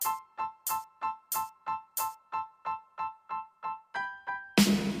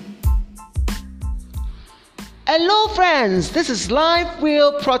Hello friends, this is Live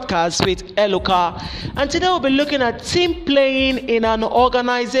Real Podcast with Eluka, and today we'll be looking at team playing in an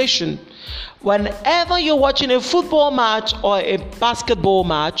organization. Whenever you're watching a football match or a basketball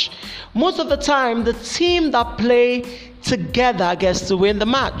match, most of the time the team that play together gets to win the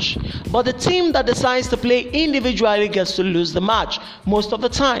match, but the team that decides to play individually gets to lose the match most of the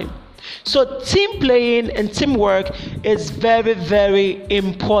time. So team playing and teamwork is very, very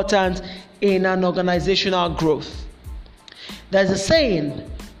important in an organizational growth. There's a saying,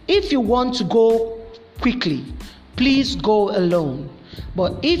 if you want to go quickly, please go alone.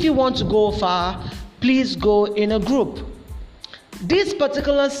 But if you want to go far, please go in a group. This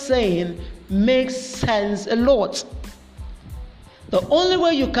particular saying makes sense a lot. The only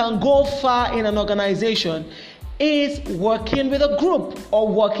way you can go far in an organization is working with a group or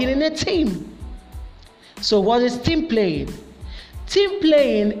working in a team. So what is team playing? Team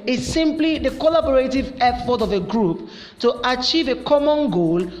playing is simply the collaborative effort of a group to achieve a common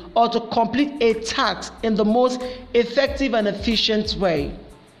goal or to complete a task in the most effective and efficient way.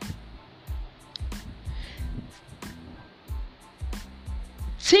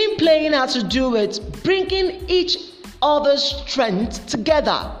 Team playing has to do with bringing each other's strength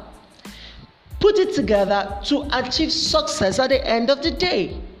together. Put it together to achieve success at the end of the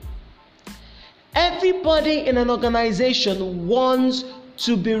day. Everybody in an organization wants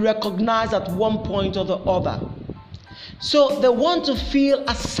to be recognized at one point or the other. So they want to feel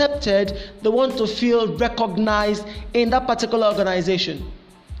accepted, they want to feel recognized in that particular organization.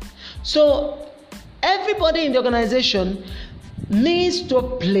 So everybody in the organization needs to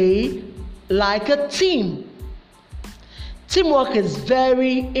play like a team. Teamwork is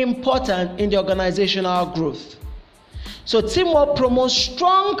very important in the organizational growth. So teamwork promotes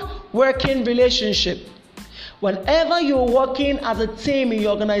strong working relationship. Whenever you're working as a team in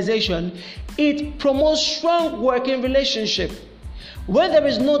your organization, it promotes strong working relationship. When there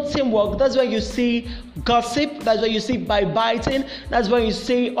is no teamwork, that's where you see gossip, that's where you see backbiting, that's where you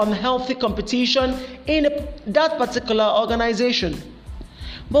see unhealthy competition in that particular organization.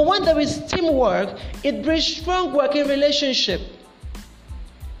 But when there is teamwork, it brings strong working relationship.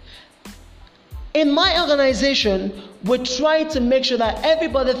 In my organization, we try to make sure that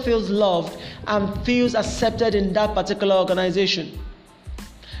everybody feels loved and feels accepted in that particular organization.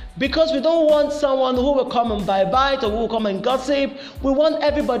 Because we don't want someone who will come and bite or who will come and gossip. We want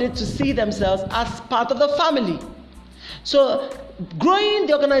everybody to see themselves as part of the family. So growing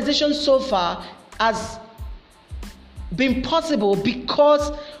the organization so far has been possible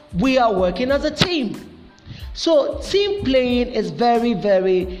because we are working as a team. So team playing is very,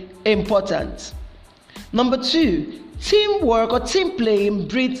 very important. Number 2, teamwork or team playing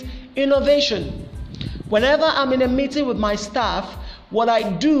breeds innovation. Whenever I'm in a meeting with my staff, what I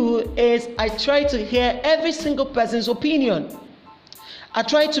do is I try to hear every single person's opinion. I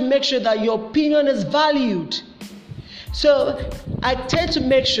try to make sure that your opinion is valued. So I tend to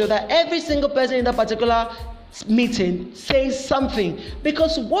make sure that every single person in that particular meeting says something,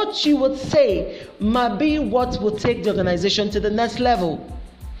 because what you would say might be what will take the organization to the next level.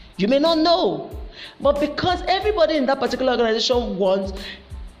 You may not know, but because everybody in that particular organization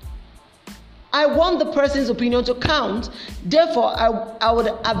I want the person's opinion to count, therefore I would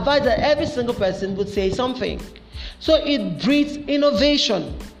advise that every single person would say something. So it breeds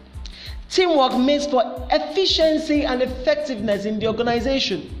innovation. Teamwork makes for efficiency and effectiveness in the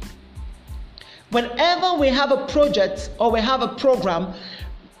organization. Whenever we have a project or we have a program,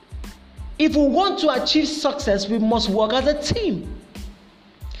 if we want to achieve success, we must work as a team.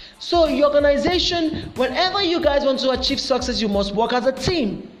 So your organization, whenever you guys want to achieve success, you must work as a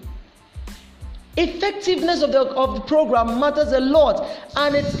team. Effectiveness of the program matters a lot,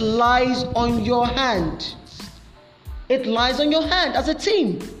 and it lies on your hand. It lies on your hand as a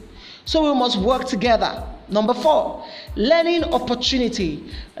team. So we must work together. Number 4, learning opportunity.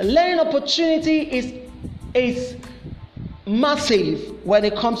 Learning opportunity is massive when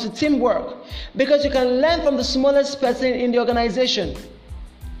it comes to teamwork, because you can learn from the smallest person in the organization.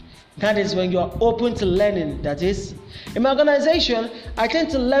 That is when you are open to learning. That is, in my organization, I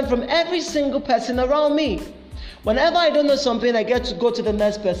tend to learn from every single person around me. Whenever I don't know something, I get to go to the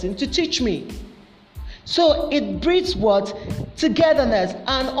next person to teach me. So it breeds what? Togetherness,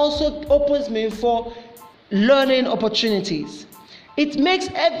 and also opens me for learning opportunities. It makes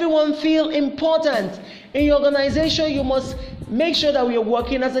everyone feel important. In your organization, you must make sure that we are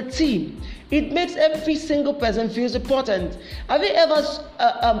working as a team. It makes every single person feel important. Have you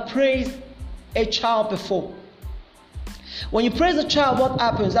ever praised a child before? When you praise a child, what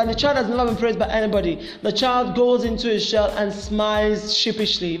happens? And the child has never been praised by anybody. The child goes into his shell and smiles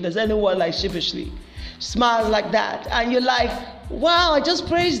sheepishly. If there's any word like sheepishly. smiles like that, and you're like, wow, I just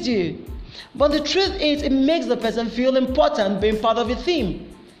praised you. But the truth is, it makes the person feel important being part of a team.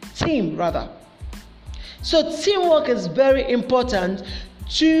 So teamwork is very important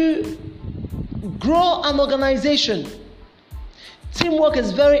to grow an organization. Teamwork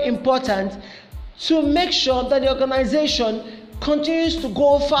is very important to make sure that the organization continues to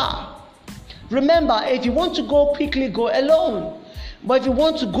go far. Remember, if you want to go quickly, go alone. But if you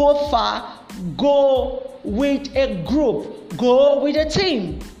want to go far, go with a group, go with a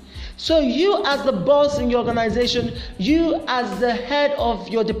team. So you as the boss in your organization, you as the head of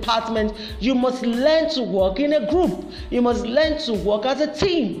your department, you must learn to work in a group. You must learn to work as a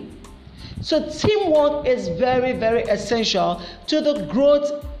team. So teamwork is very, very essential to the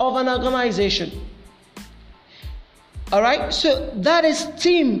growth of an organization. All right, so that is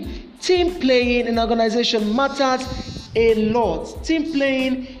team playing in an organization matters a lot. Team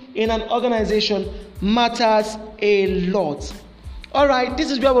playing in an organization matters a lot. All right, this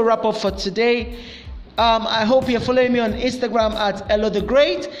is where we'll wrap up for today. I hope you're following me on Instagram at Elo the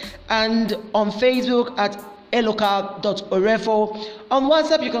Great and on Facebook at eloka.orefo. On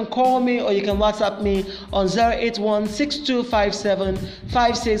WhatsApp, you can call me or you can WhatsApp me on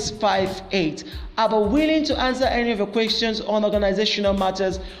 081-6257-5658. I'll be willing to answer any of your questions on organizational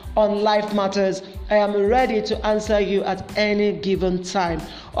matters, on life matters. I am ready to answer you at any given time.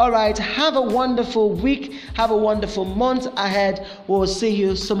 All right, have a wonderful week. Have a wonderful month ahead. We'll see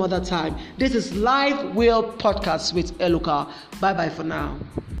you some other time. This is Live Wheel Podcast with Eloka. Bye-bye for now.